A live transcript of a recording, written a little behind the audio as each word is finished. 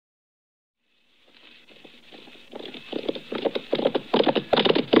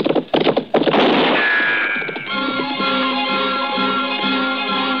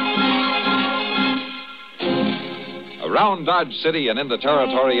Around Dodge City and in the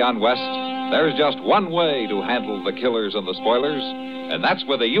territory on West, there's just one way to handle the killers and the spoilers, and that's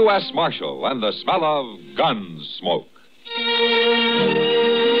with a U.S. Marshal and the smell of Gunsmoke.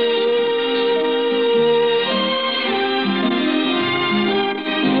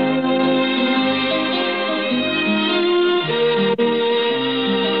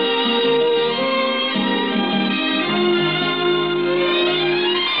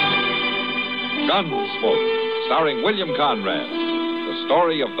 Gunsmoke, starring William Conrad. The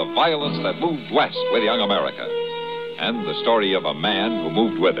story of the violence that moved west with young America. And the story of a man who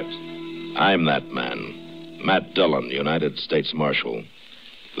moved with it. I'm that man. Matt Dillon, United States Marshal.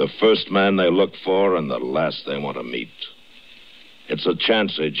 The first man they look for and the last they want to meet. It's a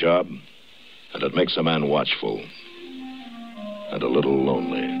chancy job, and it makes a man watchful. And a little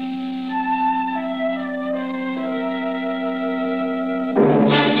lonely.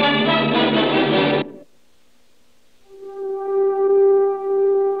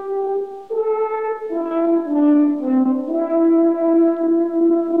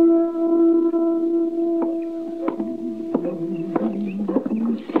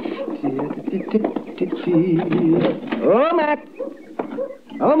 Oh, Matt.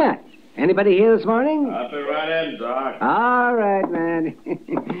 Oh, Matt. Anybody here this morning? I'll be right in, Doc. All right, man.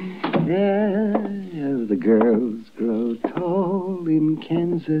 As the girls grow tall in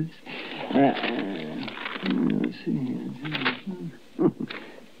Kansas. Let's see.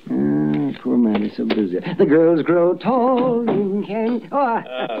 Poor man is so busy. The girls grow tall in Kansas.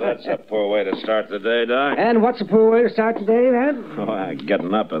 That's a poor way to start the day, Doc. And what's a poor way to start the day, man?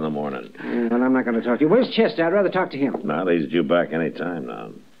 Getting up in the morning. Well, I'm not going to talk to you. Where's Chester? I'd rather talk to him. No, he's due back any time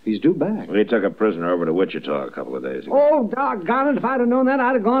now. He's due back. We took a prisoner over to Wichita a couple of days ago. Oh, doggone it. If I'd have known that,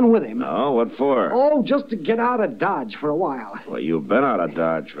 I'd have gone with him. No, what for? Oh, just to get out of Dodge for a while. Well, you've been out of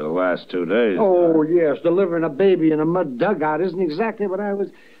Dodge for the last 2 days. Oh, yes. Delivering a baby in a mud dugout isn't exactly what I was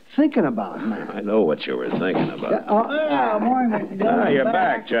thinking about, man. I know what you were thinking about. Morning, Mr. Dillon. You're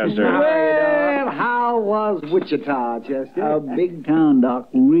back, Chester. Well, how was Wichita, Chester? A big town, Doc.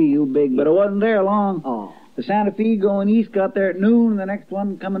 Real big. But I wasn't there long. Oh. The Santa Fe going east got there at noon, and the next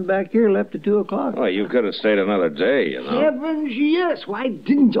one coming back here left at 2 o'clock. Well, you could have stayed another day, you know. Heavens, yes. Why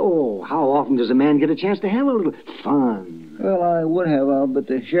didn't you? Oh, how often does a man get a chance to have a little fun? Well, I would have, but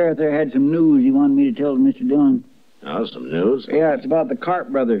the sheriff there had some news he wanted me to tell to Mr. Dillon. Oh, some news? Yeah, it's about the Carp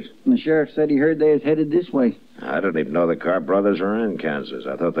brothers. And the sheriff said he heard they was headed this way. I didn't even know the Carp brothers were in Kansas.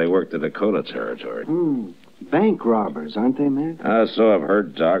 I thought they worked the Dakota territory. Bank robbers, aren't they, man? So I've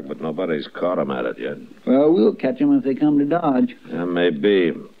heard, Doc, but nobody's caught them at it yet. Well, we'll catch them if they come to Dodge. Yeah,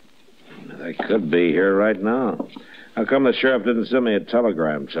 maybe. They could be here right now. How come the sheriff didn't send me a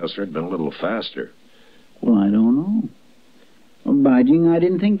telegram, Chester? It'd been a little faster. Well, I don't know. Well, by jing, I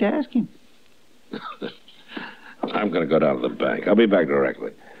didn't think to ask him. I'm going to go down to the bank. I'll be back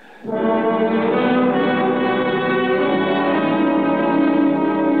directly.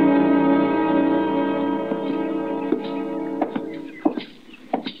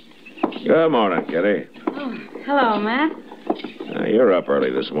 Good morning, Kitty. Oh, hello, Matt. You're up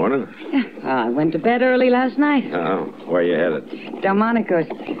early this morning. I went to bed early last night. Oh, where you headed? Delmonico's.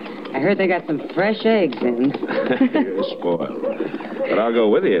 I heard they got some fresh eggs in. You're spoiled. But I'll go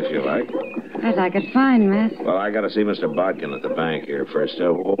with you if you like. As I could find, Matt. Well, I got to see Mr. Bodkin at the bank here first.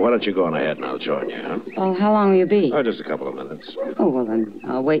 Why don't you go on ahead and I'll join you, huh? Well, how long will you be? Oh, just a couple of minutes. Oh, well, then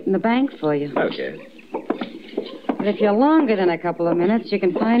I'll wait in the bank for you. Okay. But if you're longer than a couple of minutes, you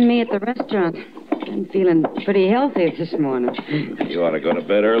can find me at the restaurant. I'm feeling pretty healthy this morning. You ought to go to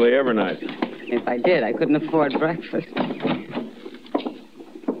bed early every night. If I did, I couldn't afford breakfast.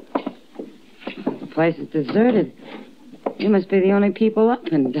 The place is deserted. You must be the only people up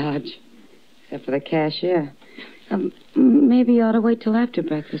in Dodge. Except for the cashier. Maybe you ought to wait till after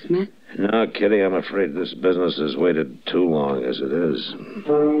breakfast, Matt. No, Kitty, I'm afraid this business has waited too long as it is.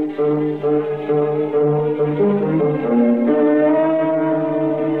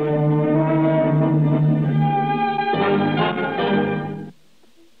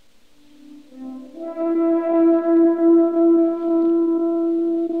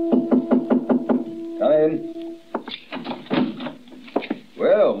 Come in.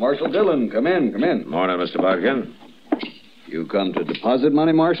 Well, Marshal Dillon, come in. Morning, Mr. Bodkin. You come to deposit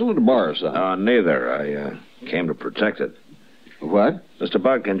money, Marshal, or to borrow some? Neither. I came to protect it. What? Mr.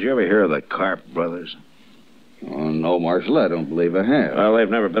 Bodkin, did you ever hear of the Carp brothers? Oh, no, Marshal, I don't believe I have. Well, they've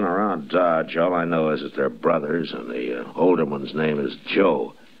never been around Dodge. All I know is that they're brothers, and the older one's name is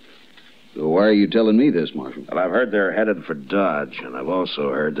Joe. So why are you telling me this, Marshal? Well, I've heard they're headed for Dodge, and I've also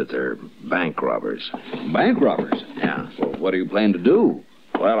heard that they're bank robbers. Bank robbers? Yeah. Well, what do you plan to do?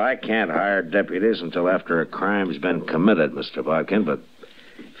 Well, I can't hire deputies until after a crime's been committed, Mr. Bodkin, but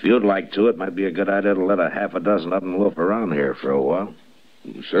if you'd like to, it might be a good idea to let a half a dozen of them loaf around here for a while.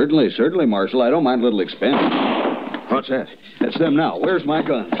 Certainly, Marshal. I don't mind a little expense. What's that? That's them now. Where's my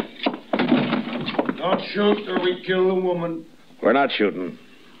gun? Don't shoot or we kill the woman. We're not shooting.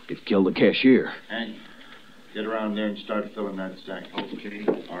 It killed the cashier. Hank, get around there and start filling that sack. Okay.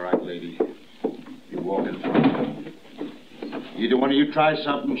 All right, lady. You walk in front. Either one of you tries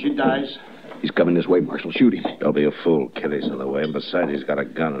something, she dies. He's coming this way, Marshal. Shoot him. Don't be a fool. Kitty's in the way, and besides, he's got a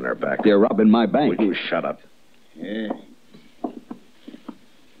gun in her back. They're robbing my bank. Will you shut up? Yeah.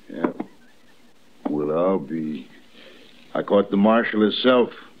 Well, I'll be. I caught the marshal himself,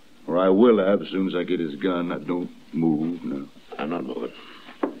 or I will have as soon as I get his gun. I don't move now. I'm not moving.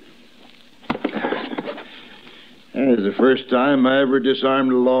 It's the first time I ever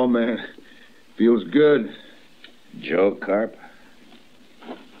disarmed a lawman. Feels good. Joe Carp?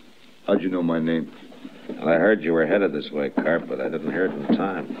 How'd you know my name? Well, I heard you were headed this way, Carp, but I didn't hear it in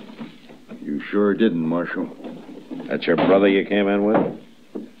time. You sure didn't, Marshal. That's your brother you came in with?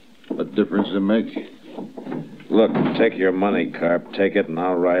 What difference does it make? Look, take your money, Carp. Take it, and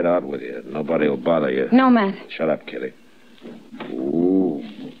I'll ride out with you. Nobody will bother you. No, Matt. Shut up, Kitty. Oh,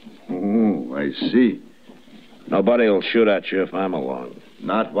 I see. Nobody will shoot at you if I'm along.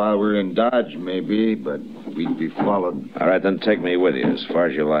 Not while we're in Dodge, maybe, but we'd be followed. All right, then take me with you as far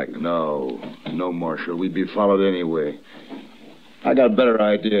as you like. No, Marshal. We'd be followed anyway. I got a better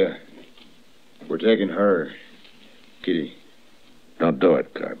idea. We're taking her. Kitty. Don't do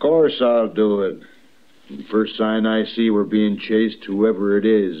it, Carp. Of course I'll do it. The first sign I see we're being chased, whoever it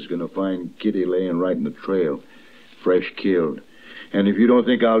is going to find Kitty laying right in the trail, fresh killed. And if you don't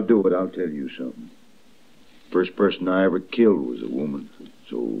think I'll do it, I'll tell you something. First person I ever killed was a woman.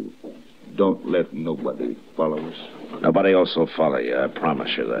 So don't let nobody follow us. Nobody else will follow you, I promise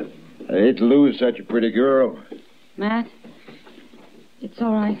you that. I hate to lose such a pretty girl. Matt, it's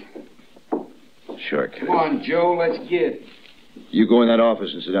all right. Sure, Kitty. Come on, Joe, let's get. You go in that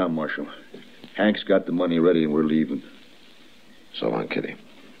office and sit down, Marshal. Hank's got the money ready and we're leaving. So long, Kitty.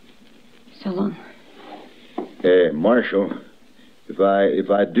 So long. Hey, Marshal, if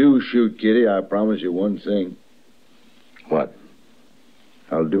I do shoot Kitty, I promise you one thing. What?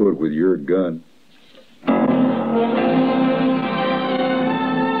 I'll do it with your gun.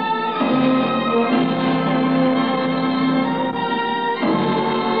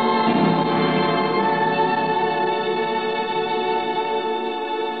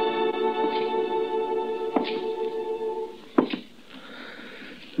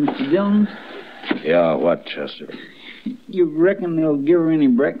 Mr. Dillon, Yeah, what, Chester? you reckon they'll give her any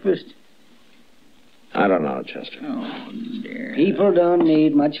breakfast? I don't know, Chester. Oh, dear. People don't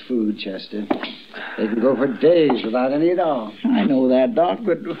need much food, Chester. They can go for days without any at all. I know that, Doc,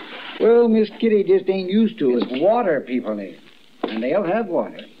 but, well, Miss Kitty just ain't used to it. It's water people need. And they'll have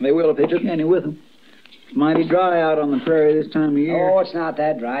water. They will if they took any with them. It's mighty dry out on the prairie this time of year. Oh, it's not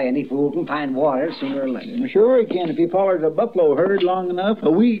that dry. Any fool can find water sooner or later. Sure he can if he followers a buffalo herd long enough. A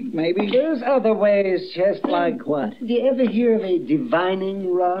week, maybe. There's other ways, Chester. Like what? Did you ever hear of a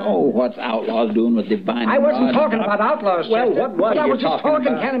divining rod? Oh, what's outlaws doing with divining I wasn't rods? talking about outlaws, Chester. Well, what was I you was just talking talking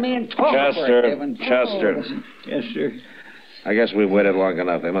about? kind of man talk. Chester. Yes, sir. I guess we've waited long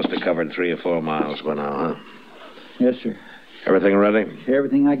enough. They must have covered 3 or 4 miles by now, huh? Yes, sir. Everything ready?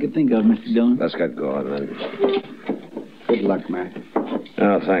 Everything I could think of, Mr. Dillon. Let's get going, then. Good luck, Matt.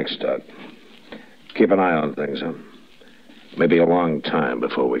 Oh, thanks, Doc. Keep an eye on things, huh? Maybe a long time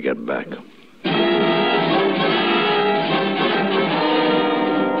before we get back.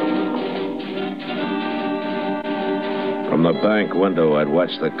 From the bank window, I'd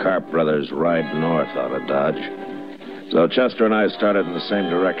watched the Carp brothers ride north out of Dodge. So Chester and I started in the same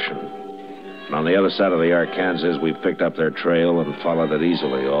direction. And on the other side of the Arkansas, we picked up their trail and followed it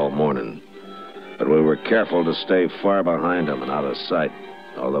easily all morning. But we were careful to stay far behind them and out of sight,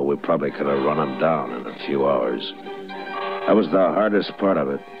 although we probably could have run them down in a few hours. That was the hardest part of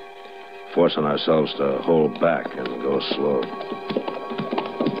it, forcing ourselves to hold back and go slow.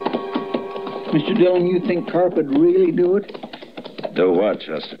 Mr. Dillon, you think Carp would really do it? Do what,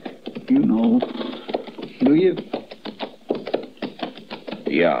 Chester? You know. Do you?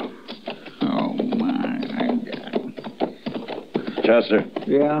 Yeah. Oh, my God. Chester,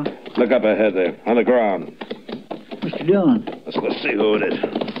 Yeah? look up ahead there, on the ground. Mr. Dillon. Let's go see who it is.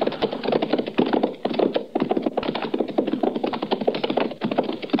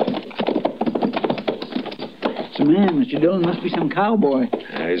 It's a man, Mr. Dillon. Must be some cowboy.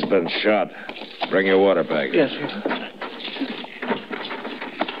 Yeah, he's been shot. Bring your water bag. Yes, sir.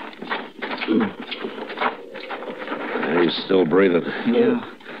 He's still breathing. Yeah.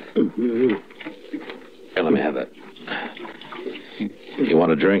 Here, let me have that. You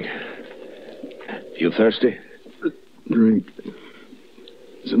want a drink? You thirsty? Drink.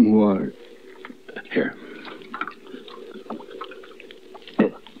 Some water. Here.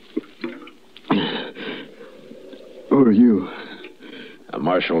 Who are you? I'm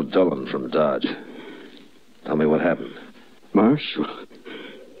Marshal Dillon from Dodge. Tell me what happened. Marshal.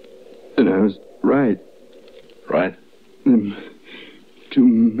 And I was right. Right? Them two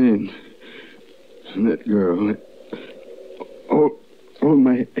men. And that girl. Hold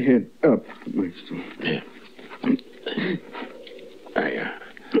my head up, Marshal. Yeah. There you are.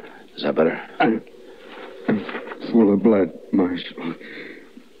 Is that better? I'm full of blood, Marshal.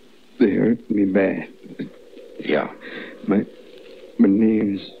 They hurt me bad. Yeah. My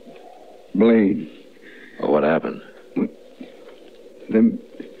name's Blaine. Well, what happened? Them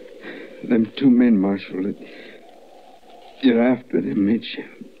two men, Marshal. You're after them, Mitch.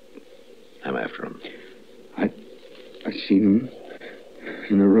 I'm after him. I seen them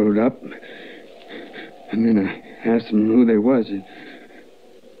in the road up, and then I asked them who they was. And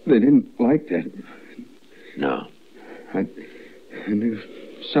they didn't like that. No. I knew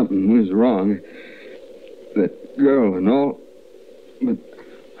something was wrong. That girl and all, but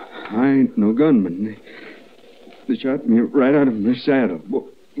I ain't no gunman. They shot me right out of my saddle,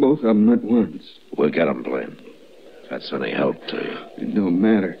 both of them at once. We'll get him, Blaine. If that's any help to you. It don't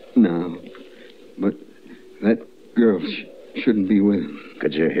matter now, but that girl shouldn't be with him.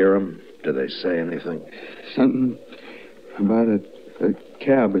 Could you hear him? Did they say anything? Something about a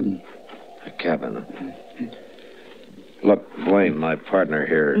cabin. A cabin. Look, Blaine, my partner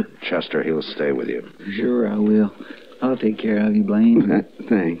here, Chester, he'll stay with you. Sure, I will. I'll take care of you, Blaine.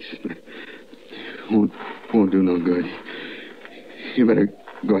 Thanks. Won't do no good. You better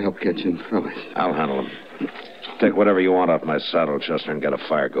go help catch him, fellas. I'll handle him. Take whatever you want off my saddle, Chester, and get a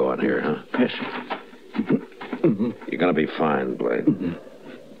fire going here, huh? Yes, sir. You're going to be fine, Blaine.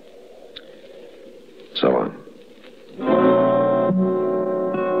 So long.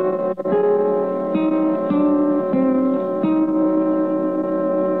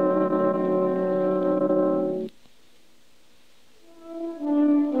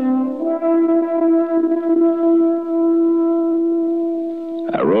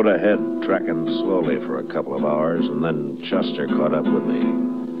 I rode ahead, tracking slowly for a couple of hours, and then Chester caught up with me.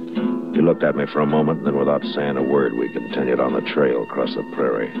 He looked at me for a moment, and then without saying a word, we continued on the trail across the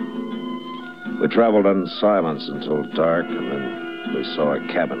prairie. We traveled in silence until dark, and then we saw a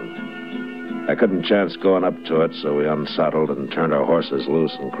cabin. I couldn't chance going up to it, so we unsaddled and turned our horses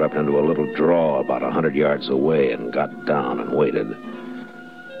loose and crept into a little draw about 100 yards away and got down and waited.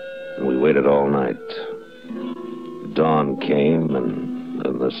 And we waited all night. Dawn came, and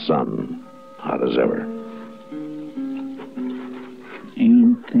the sun, hot as ever.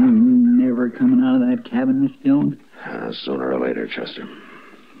 Anything never coming out of that cabin, Mr. Dillon? Sooner or later, Chester.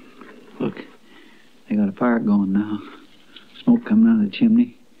 Look, they got a fire going now. Smoke coming out of the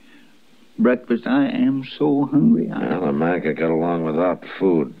chimney. Breakfast, I am so hungry. Well, a man could get along without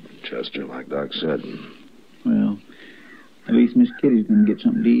food, Chester, like Doc said. Well, at least Miss Kitty's going to get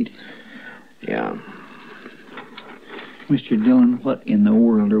something to eat. Yeah. Mr. Dillon, what in the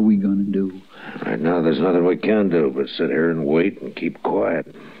world are we going to do? Right now, there's nothing we can do but sit here and wait and keep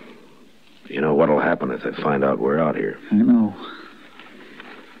quiet. You know what'll happen if they find out we're out here. I know.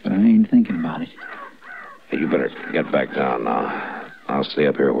 But I ain't thinking about it. Hey, you better get back down now. I'll stay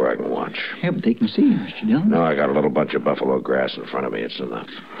up here where I can watch. Yeah, but they can see you, Mr. Dillon. No, I got a little bunch of buffalo grass in front of me. It's enough.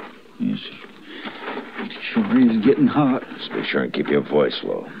 Yes, sir. It sure is getting hot. Just be sure and keep your voice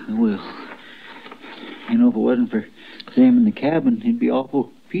low. I will. You know, if it wasn't for them in the cabin, it'd be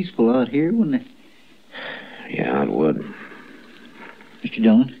awful peaceful out here, wouldn't it? Yeah, it would. Mr.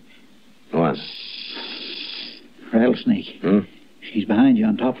 Dillon? What? Rattlesnake. She's behind you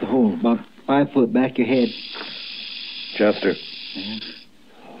on top of the hole, about 5 foot back your head. Chester. Yeah.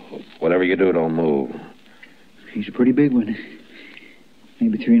 Whatever you do, don't move. She's a pretty big one.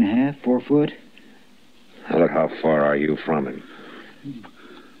 Maybe 3.5, 4 foot. Now, look, how far are you from him?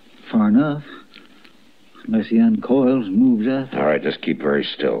 Far enough. Unless he uncoils and moves up. All right, just keep very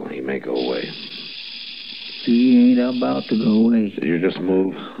still. He may go away. He ain't about to go away. Did you just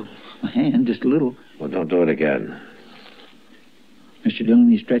move? My hand, just a little. Well, don't do it again. Mr.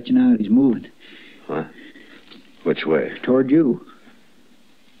 Dillon, he's stretching out. He's moving. What? Which way? Toward you.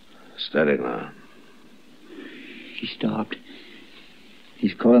 Steady now. He stopped.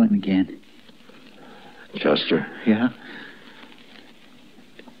 He's coiling again. Chester? Yeah?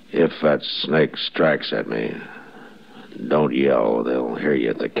 If that snake strikes at me, don't yell. They'll hear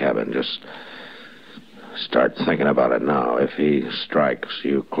you at the cabin. Just Start thinking about it now. If he strikes,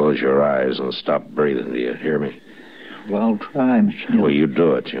 you close your eyes and stop breathing. Do you hear me? Well, I'll try, Mr. Dillon. Well, you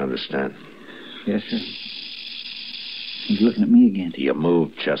do it, you understand? Yes, sir. He's looking at me again. You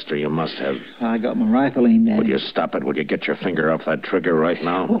moved, Chester. You must have. I got my rifle aimed at him. Will you stop it? Will you get your finger off that trigger right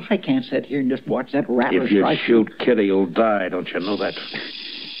now? Well, I can't sit here and just watch that rattler If you strike. shoot Kitty, you'll die. Don't you know that?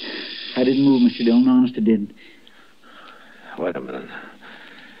 I didn't move, Mr. Dillon. Honest, I didn't. Wait a minute.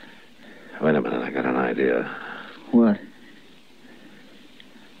 I got an idea. What?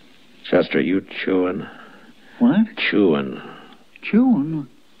 Chester, you chewing? What? Chewing. Chewing?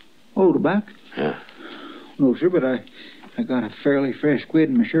 Oh, tobacco? Yeah. No, sir, but I got a fairly fresh quid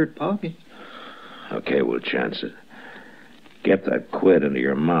in my shirt pocket. Okay, we'll chance it. Get that quid into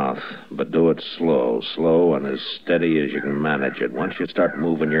your mouth, but do it slow and as steady as you can manage it. Once you start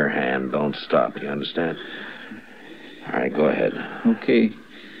moving your hand, don't stop. You understand? All right, go ahead. Okay.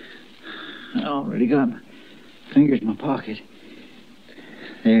 I already got my fingers in my pocket.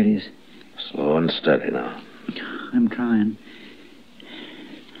 There it is. Slow and steady now. I'm trying.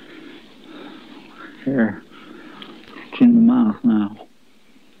 Here. It's in my mouth now.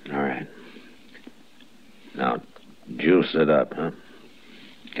 All right. Now, juice it up, huh?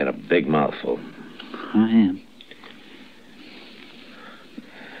 Get a big mouthful. I am.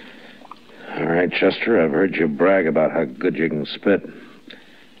 All right, Chester, I've heard you brag about how good you can spit.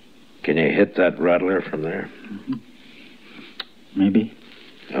 Can you hit that rattler from there? Mm-hmm. Maybe.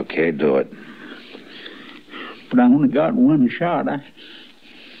 Okay, do it. But I only got one shot.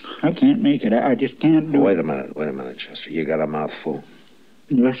 I can't make it. I just can't do Wait a minute, Chester. You got a mouthful?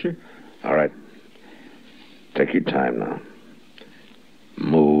 Yes, sir. All right. Take your time now.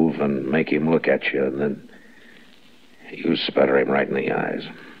 Move and make him look at you, and then you sputter him right in the eyes.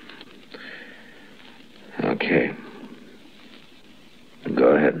 Okay.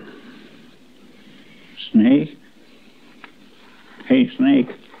 Go ahead. Snake? Hey, Snake.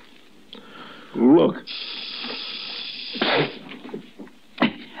 Look.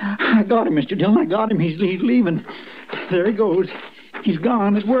 I got him, Mr. Dillon. I got him. He's leaving. There he goes. He's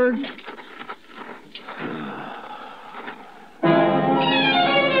gone. It worked.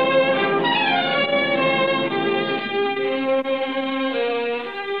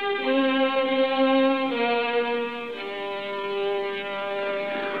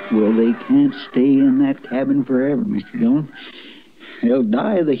 Well, they can't stay in that cabin forever, Mr. Dillon. They'll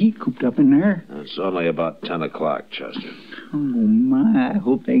die of the heat cooped up in there. It's only about 10 o'clock, Chester. Oh, my. I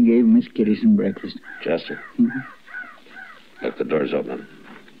hope they gave Miss Kitty some breakfast. Chester? Mm-hmm. Look, the door's opening.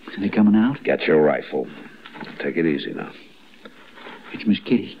 Are they coming out? Get your rifle. Take it easy now. It's Miss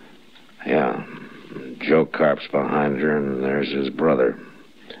Kitty. Yeah. Joe Carp's behind her, and there's his brother.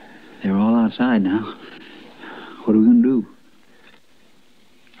 They're all outside now. What are we going to do?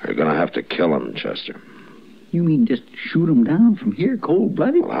 We're going to have to kill him, Chester. You mean just shoot them down from here,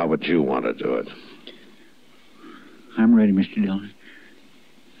 cold-blooded? Well, how would you want to do it? I'm ready, Mr. Dillon.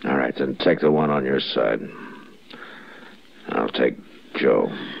 All right, then take the one on your side. I'll take Joe.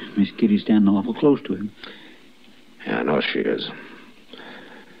 Miss Kitty's standing awful close to him. Yeah, I know she is.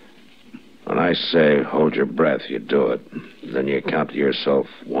 When I say hold your breath, you do it. Then you count to yourself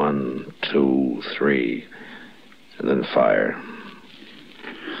 1, 2, 3, and then fire.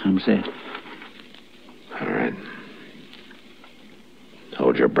 I'm set. All right.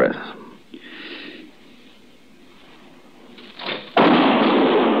 Hold your breath.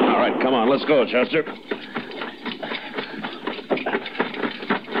 All right, come on, let's go, Chester.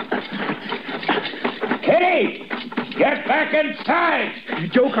 Kitty! Get back inside!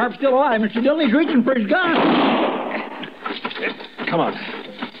 Joe Carp's still alive, Mr. Dillon. He's reaching for his gun. Come on.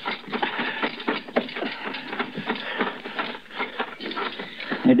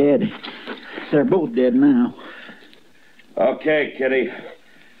 They're dead. They're both dead now. Okay, Kitty.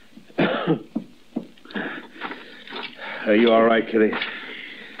 Are you all right, Kitty?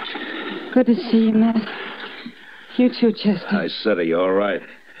 Good to see you, Matt. You too, Chester. I said, are you all right?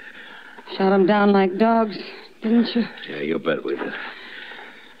 Shot them down like dogs, didn't you? Yeah, you bet we did.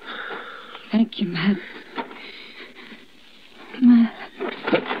 Thank you, Matt. Matt.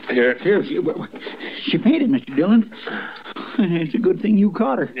 Here. She fainted, Mr. Dillon. It's a good thing you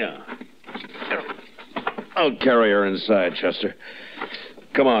caught her. Yeah. I'll carry her inside, Chester.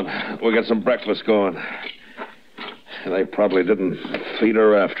 Come on, we'll get some breakfast going. They probably didn't feed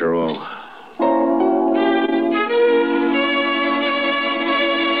her after all.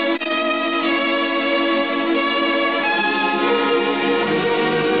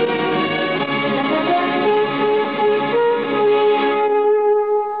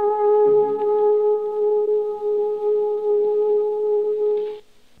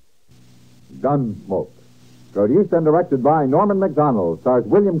 Gunsmoke, Produced and directed by Norman McDonald, stars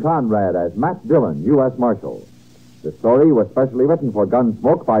William Conrad as Matt Dillon, U.S. Marshal. The story was specially written for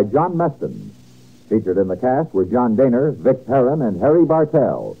Gunsmoke by John Meston. Featured in the cast were John Daner, Vic Perrin, and Harry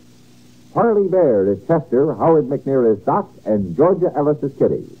Bartell. Harley Baird is Chester, Howard McNear is Doc, and Georgia Ellis is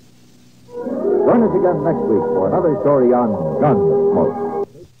Kitty. Join us again next week for another story on Gunsmoke.